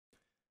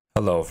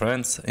Hello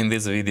friends, in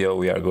this video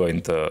we are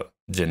going to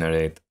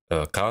generate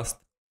a cast,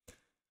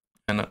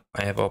 and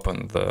I have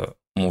opened the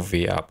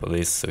movie app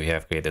list we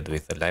have created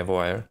with the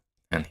Livewire,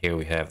 and here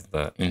we have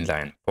the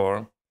inline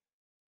form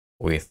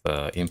with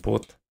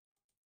input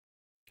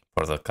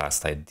for the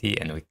cast ID,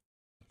 and we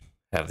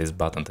have this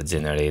button to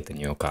generate a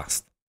new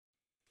cast.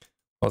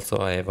 Also,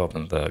 I have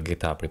opened the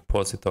GitHub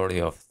repository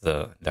of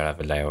the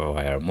Laravel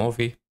Livewire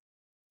movie,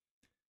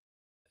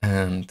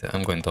 and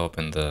I'm going to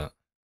open the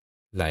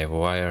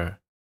Livewire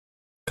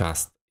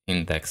cast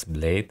index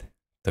blade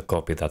to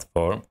copy that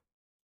form.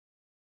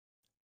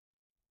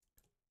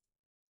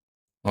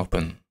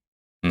 Open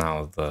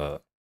now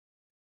the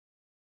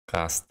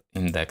cast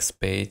index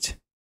page,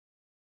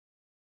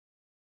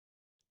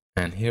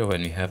 and here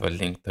when we have a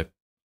link to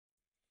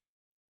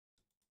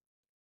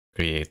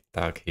create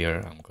tag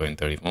here, I'm going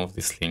to remove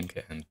this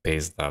link and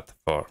paste that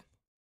form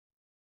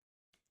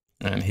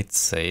and hit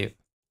save.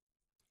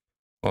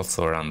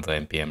 Also run the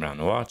npm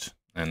run watch,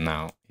 and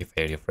now if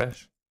I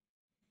refresh,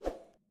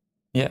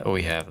 yeah,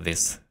 we have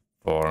this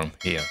form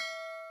here.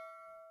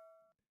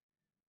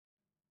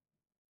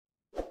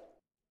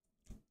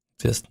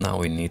 Just now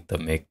we need to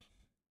make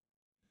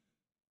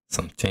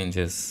some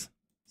changes,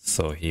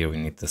 so here we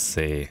need to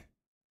say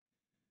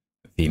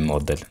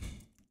vModel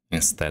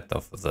instead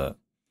of the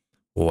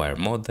wire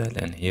model,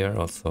 and here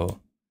also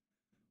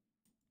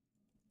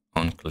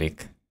on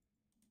click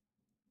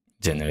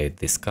generate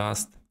this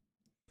cast.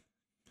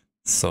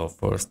 So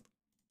first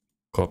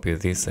copy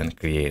this and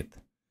create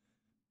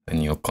a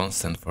new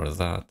constant for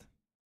that.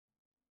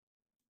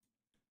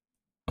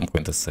 I'm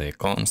going to say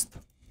const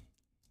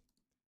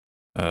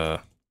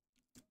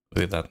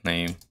with that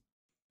name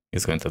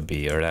is going to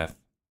be ref,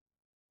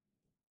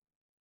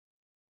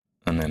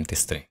 an empty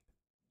string,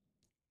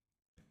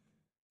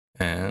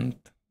 and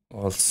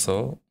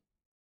also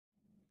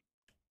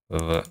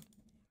the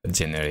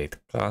generate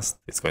cast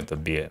is going to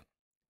be a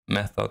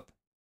method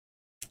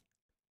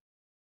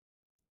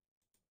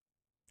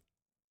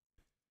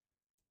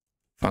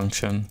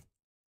function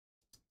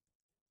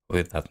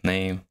with that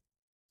name,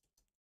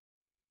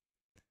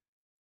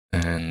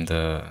 and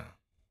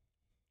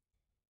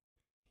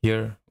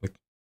here we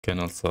can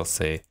also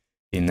say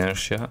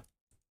inertia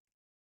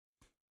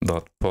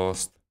dot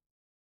post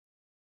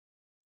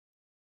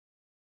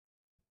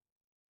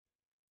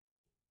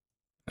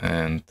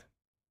and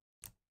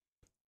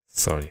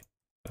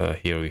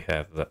here we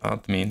have the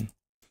admin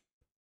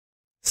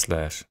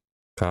slash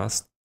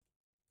cast,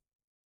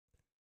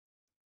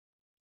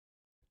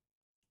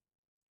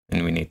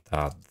 and we need to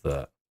add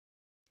the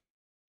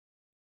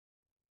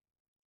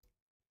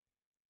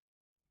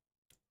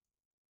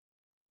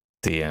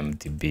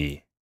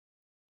tmdb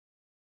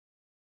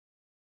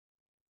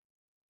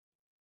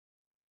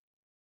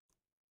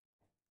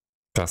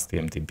cast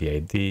tmdb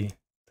id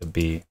to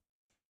be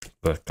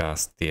the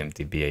cast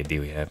tmdb id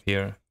we have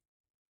here.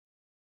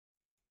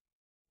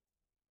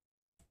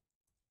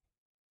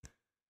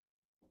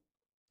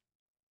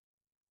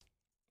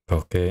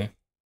 Okay,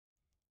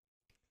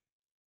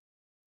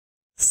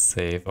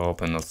 save,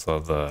 open also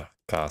the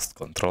cast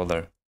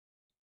controller,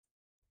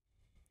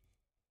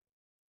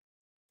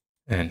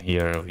 and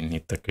here we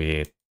need to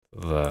create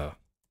the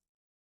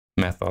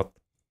method,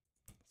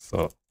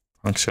 so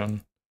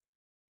function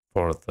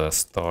for the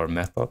store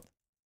method,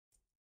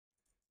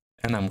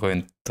 and I'm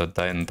going to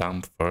then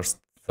dump first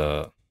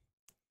the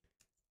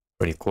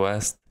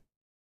request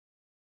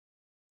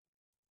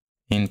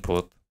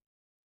input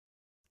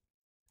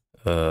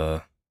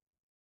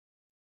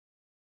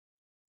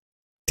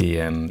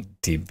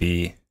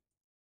tmdb,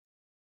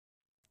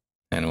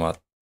 and what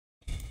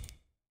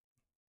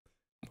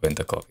I'm going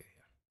to copy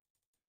here,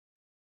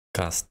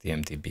 cast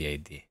tmdb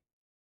id.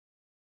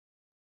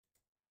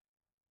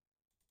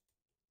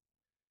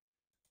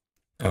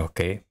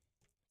 Okay,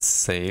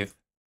 save.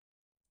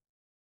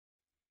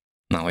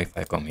 Now if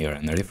I come here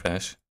and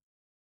refresh,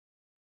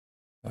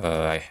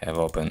 I have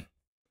opened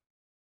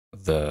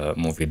the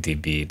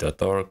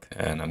moviedb.org,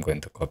 and I'm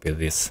going to copy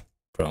this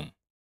from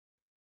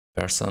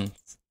person,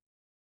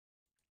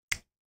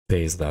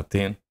 paste that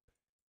in,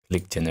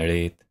 click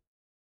generate,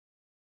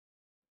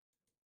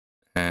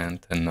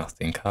 and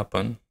nothing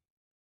happened.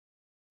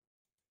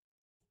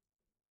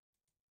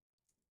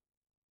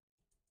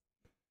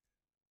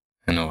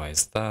 And why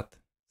is that?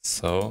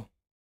 So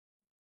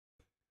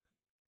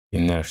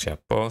inertia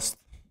post,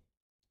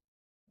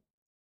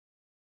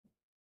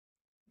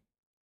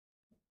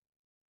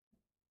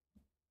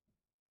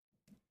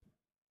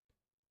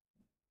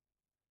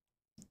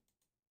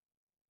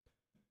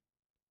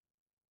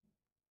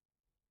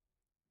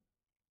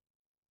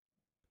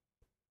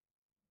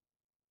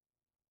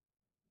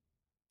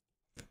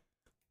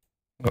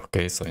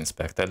 okay, so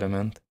inspect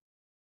element,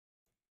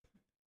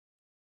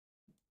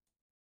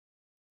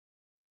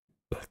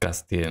 the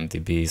cast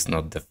tmdb is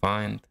not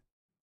defined.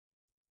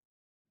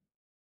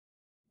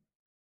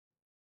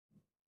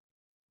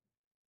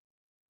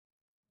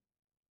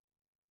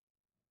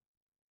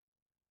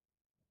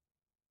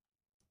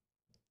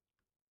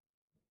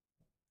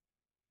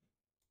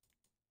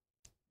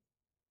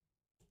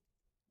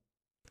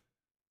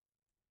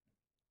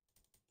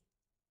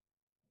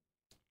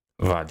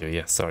 value.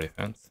 Yeah, sorry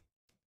friends.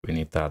 We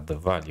need to add the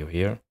value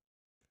here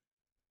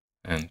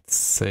and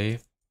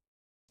save.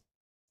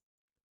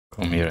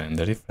 Come here and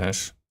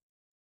refresh.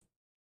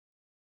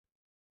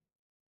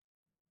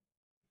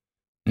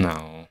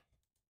 Now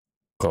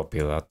copy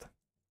that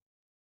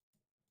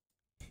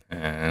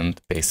and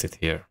paste it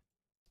here.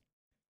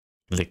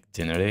 Click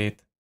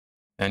generate,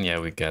 and yeah,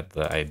 we get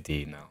the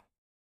ID now.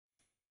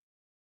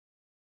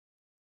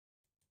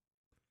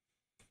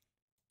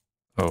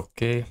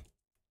 Okay,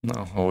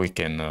 now we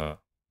can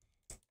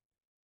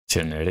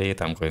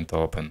generate. I'm going to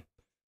open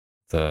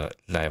the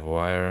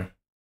Livewire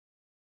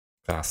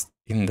cast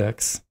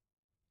index,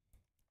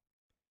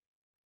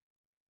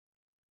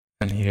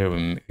 and here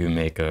we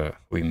make a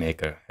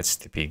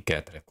HTTP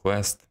GET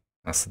request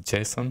as a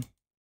JSON,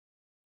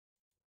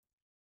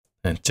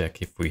 and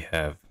check if we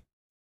have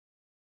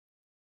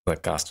the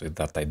cast with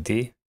that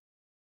ID.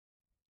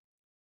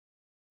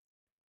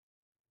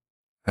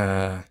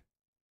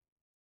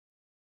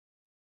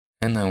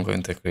 And I'm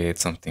going to create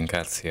something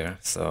else here.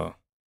 So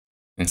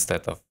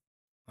instead of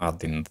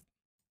adding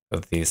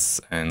this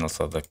and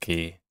also the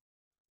key,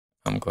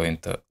 I'm going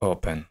to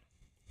open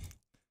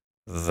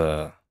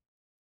the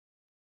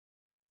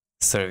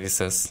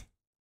services.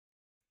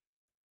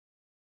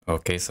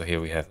 Okay, so here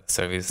we have a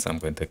service. I'm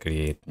going to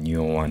create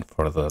new one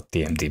for the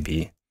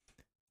TMDB.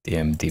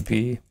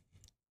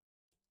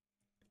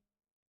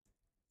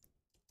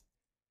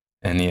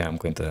 And here I'm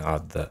going to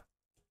add the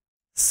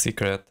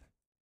secret,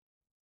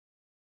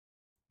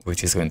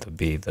 which is going to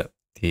be the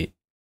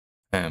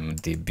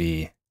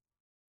TMDB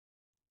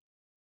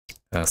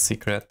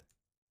secret.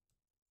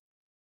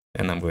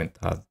 And I'm going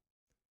to add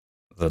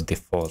the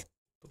default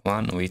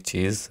one, which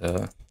is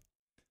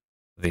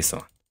this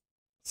one.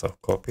 So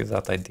copy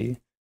that ID,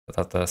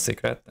 that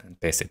secret, and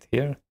paste it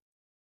here.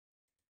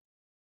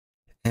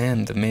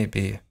 And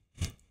maybe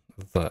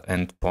the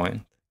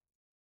endpoint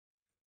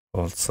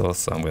also.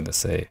 So I'm going to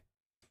say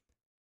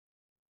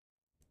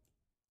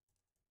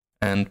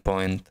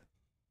endpoint,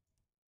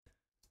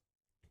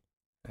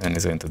 and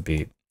it's going to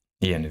be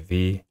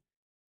env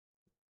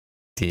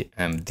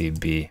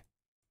tmdb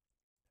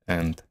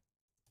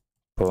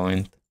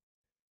endpoint,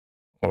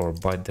 or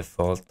by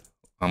default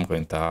I'm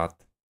going to add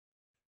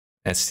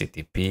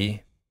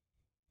http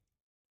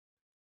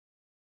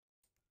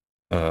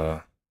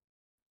the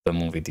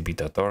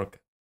moviedb.org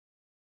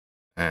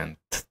and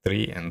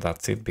 3, and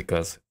that's it,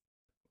 because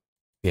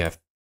we have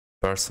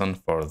person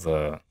for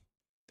the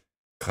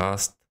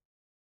cast,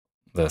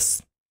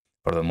 this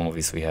for the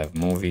movies we have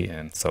movie,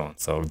 and so on.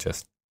 So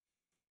just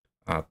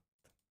add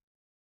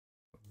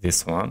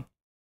this one,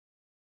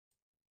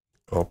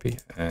 copy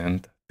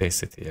and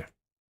paste it here.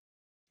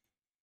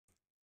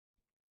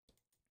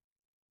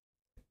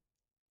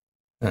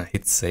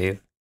 Hit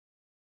save.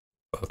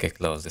 Okay,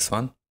 close this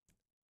one.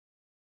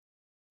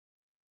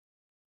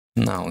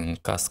 Now in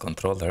cast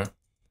controller,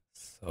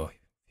 so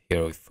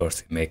here we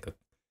first make a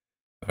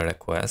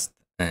request,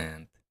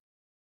 and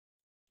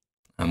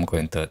I'm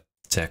going to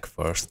check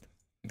first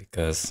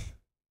because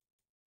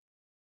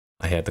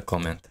I had a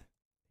comment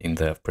in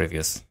the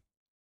previous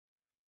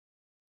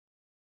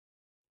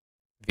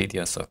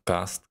video. So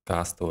cast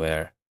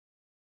where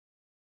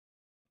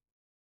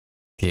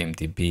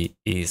TMDB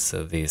is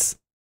this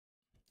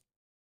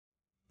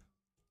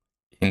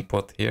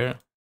input here,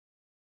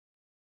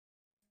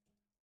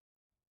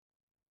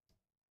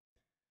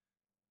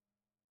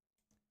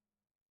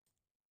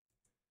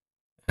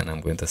 and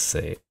I'm going to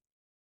say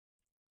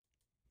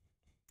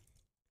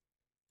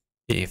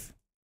if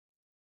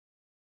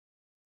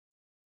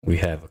we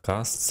have a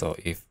cast, so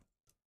if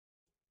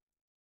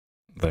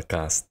the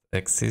cast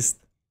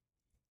exists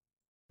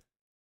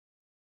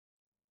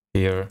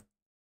here,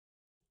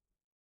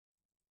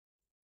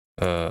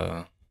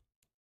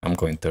 I'm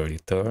going to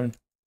return,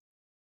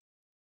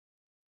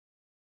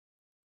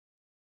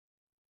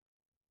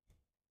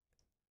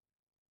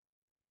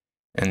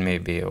 and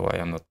maybe why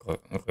I'm not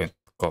going to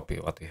copy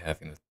what we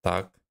have in the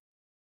tag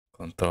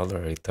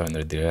controller, return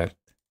redirect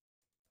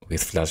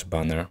with flash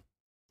banner.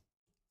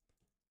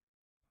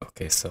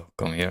 Okay, so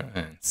come here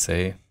and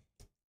say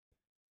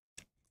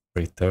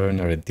return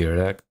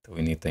redirect.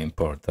 We need to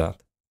import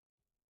that.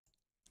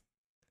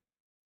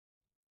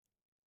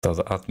 So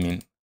the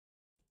admin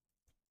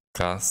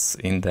cast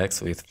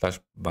index with flash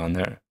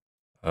banner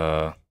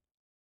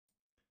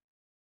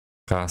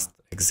cast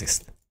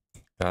exist.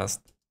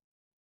 Cast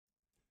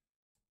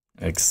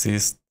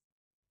exist.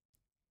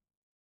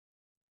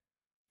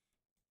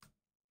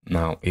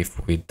 Now,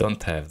 if we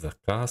don't have the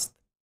cast,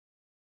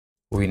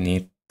 we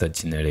need to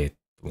generate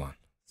one.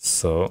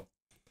 So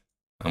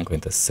I'm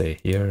going to say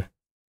here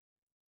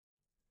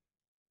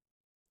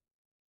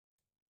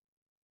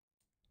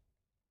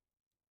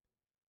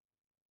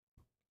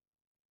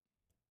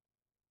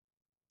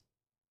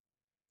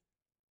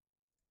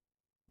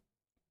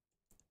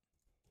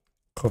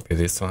copy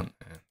this one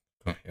and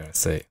come here and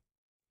say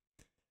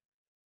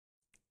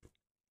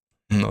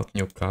not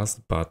new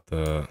cast, but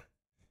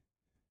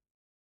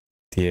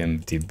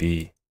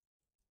TMDB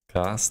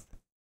cast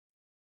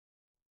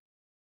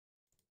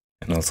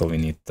And also we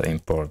need to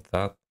import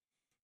that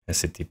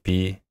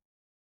http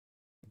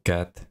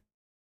get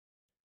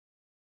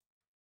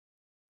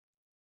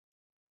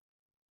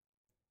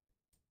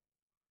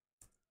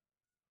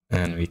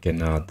and we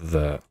can add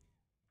the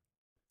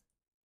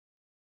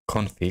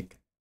config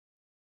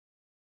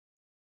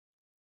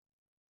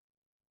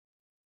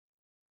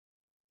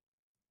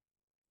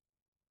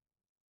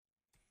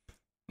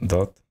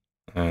dot,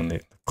 and in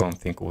the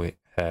config we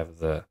have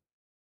the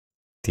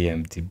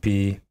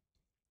tmdb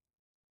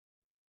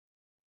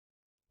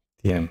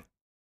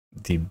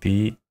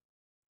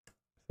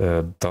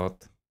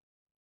dot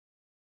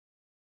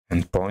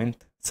endpoint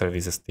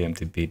services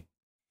tmdb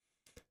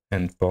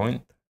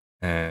endpoint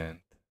and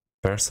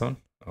person.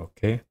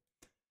 Okay,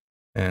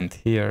 and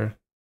here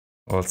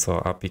also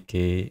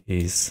apk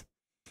is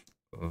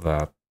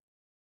that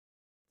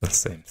the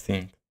same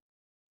thing.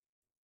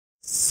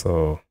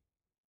 So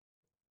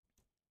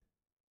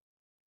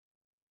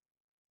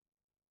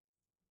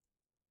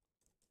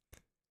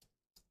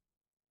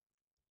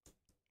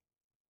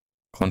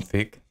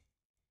config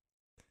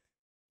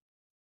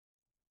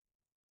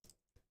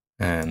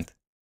and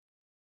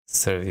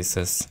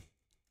services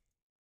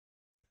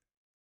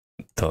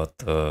dot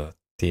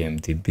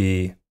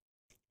tmdb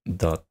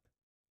dot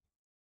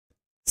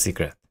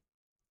secret.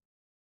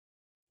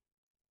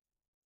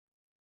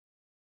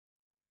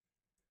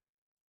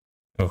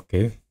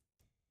 Okay,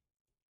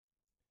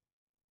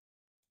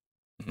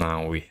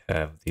 now we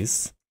have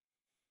this,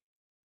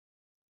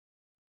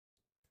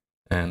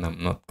 and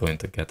I'm not going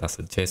to get as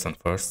a JSON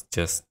first,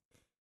 just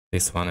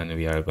this one, and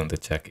we are going to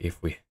check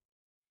if we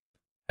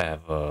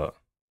have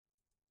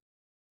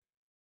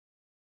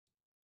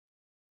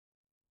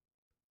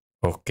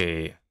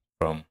okay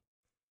from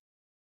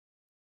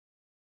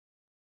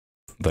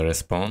the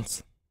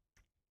response.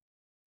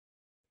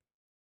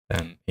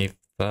 And if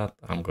that,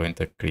 I'm going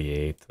to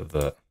create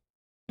the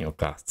new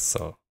cast.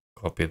 So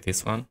copy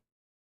this one.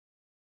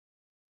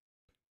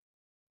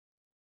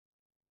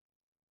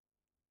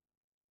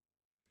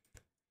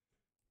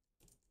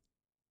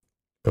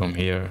 Come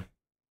here.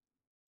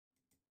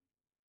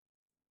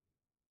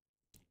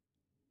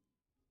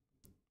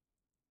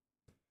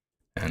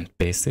 And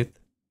paste it.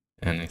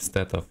 And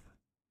instead of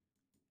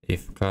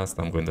if cast,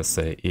 I'm going to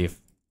say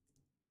if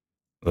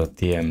the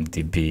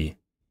tmdb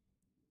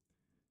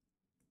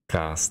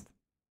cast.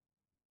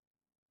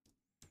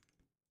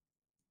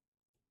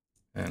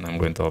 And I'm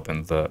going to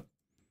open the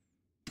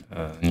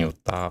new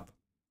tab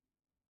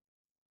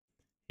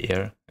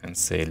here and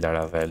say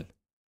laravel.com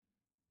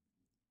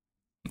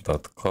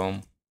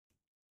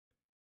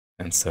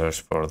and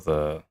search for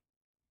the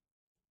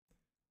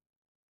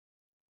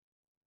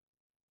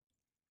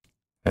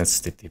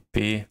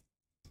HTTP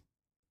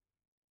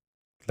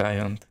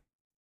client.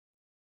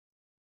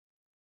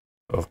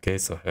 Okay,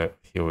 so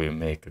here we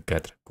make a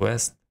GET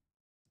request,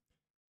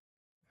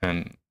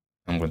 and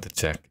I'm going to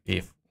check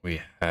if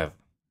we have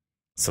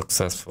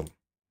successful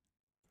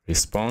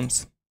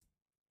response.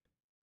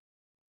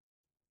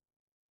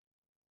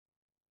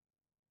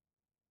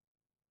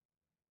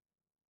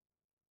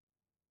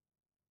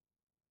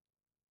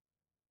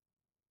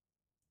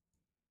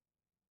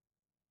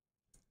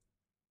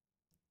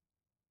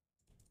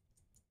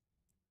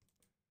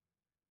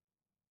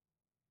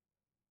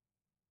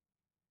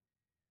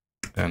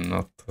 And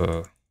not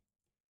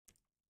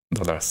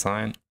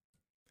 $sign.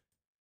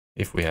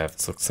 If we have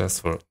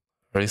successful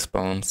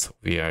response,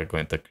 we are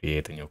going to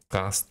create a new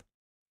cast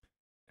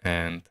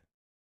and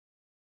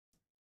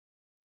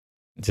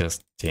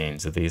just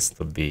change this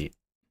to be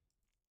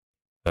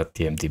a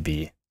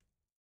tmdb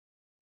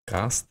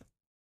cast.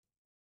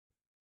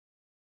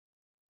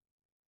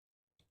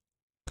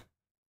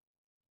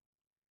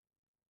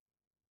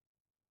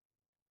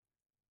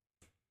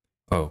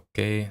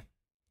 Okay,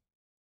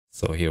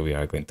 so here we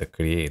are going to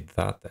create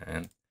that,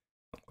 and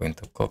I'm going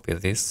to copy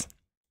this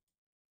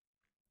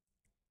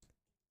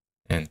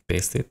and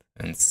paste it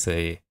and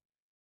say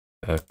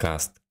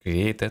cast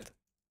created.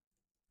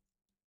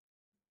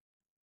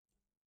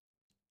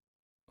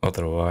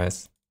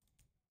 Otherwise,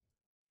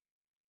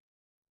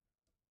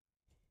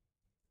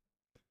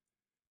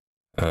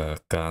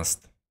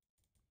 cast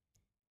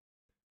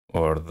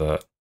or the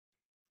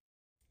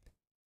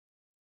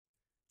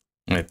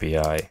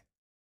API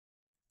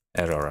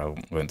error,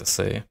 I'm going to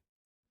say,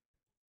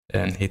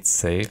 and hit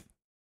save.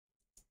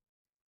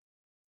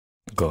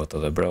 Go to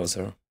the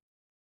browser,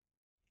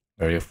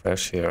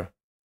 refresh here,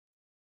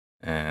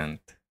 and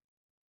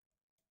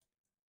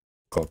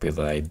copy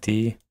the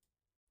ID,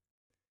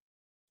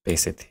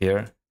 paste it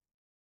here,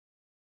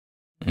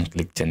 and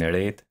click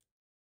generate.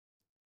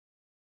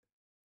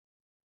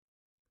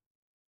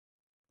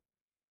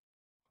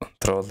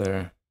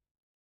 Controller,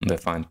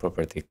 define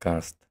property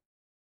cast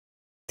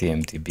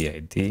tmdb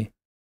ID.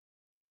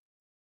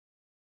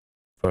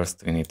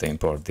 First, we need to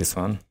import this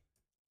one.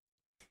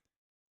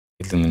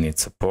 Illuminate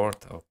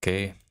support,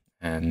 okay.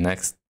 And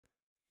next,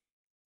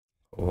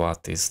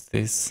 what is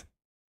this?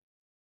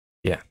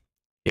 Yeah,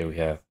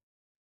 here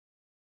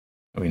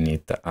we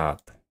need to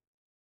add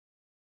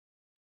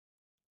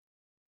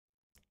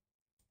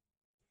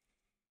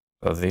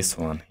this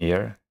one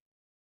here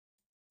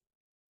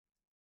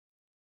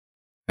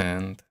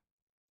and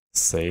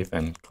save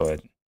and go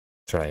ahead and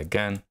try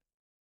again.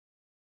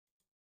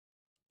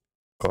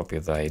 Copy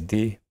the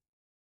ID,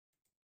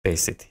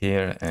 paste it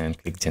here and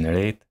click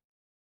generate.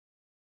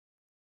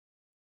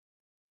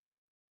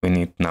 We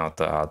need now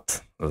to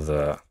add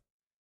the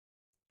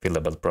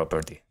fillable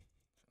property.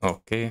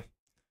 Okay,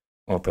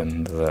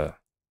 open the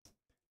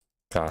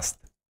cast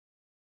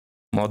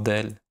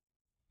model.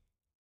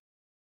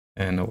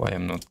 And why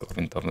I'm not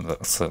going to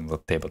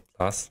the table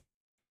class.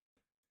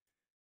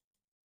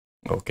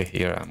 Okay,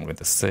 here I'm going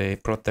to say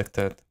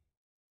protected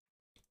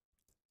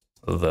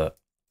the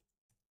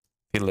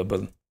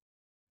fillable,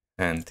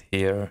 and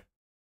here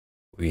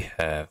we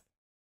have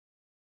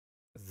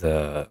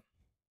the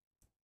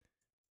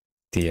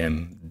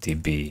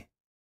TMDB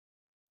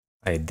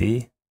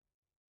ID.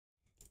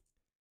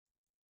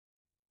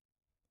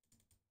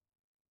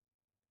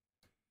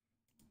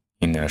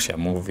 Inertia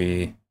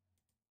movie,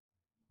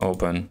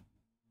 open,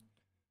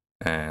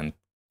 and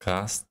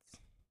cast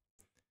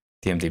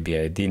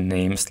TMDB ID,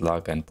 name,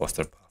 slug, and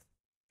poster path.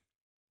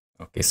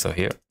 Okay, so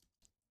here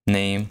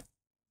name,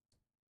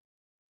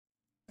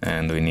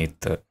 and we need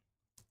to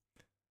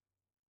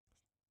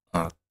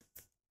add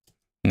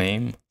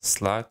name,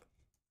 slug,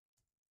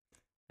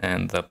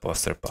 and the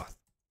poster path.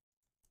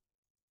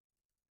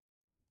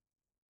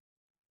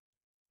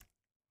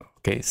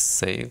 Okay,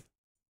 save.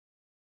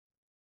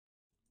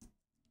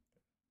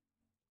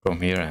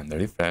 Come here and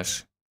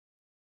refresh.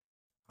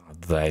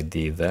 Add the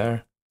ID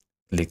there.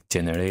 Click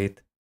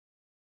generate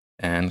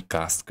and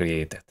cast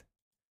created.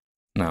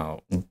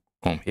 Now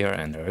come here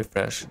and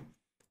refresh,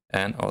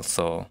 and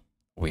also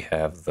we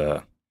have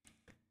the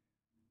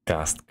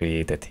cast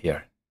created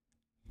here.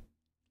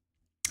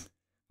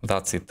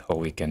 That's it, how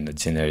we can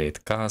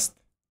generate cast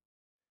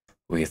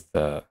with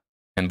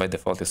and by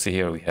default you see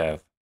here we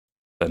have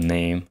the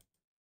name,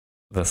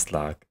 the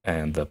slug,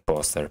 and the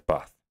poster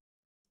path.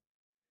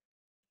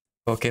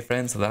 Okay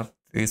friends, that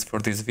is for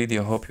this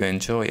video. Hope you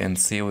enjoy and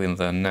see you in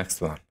the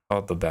next one.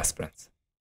 All the best friends.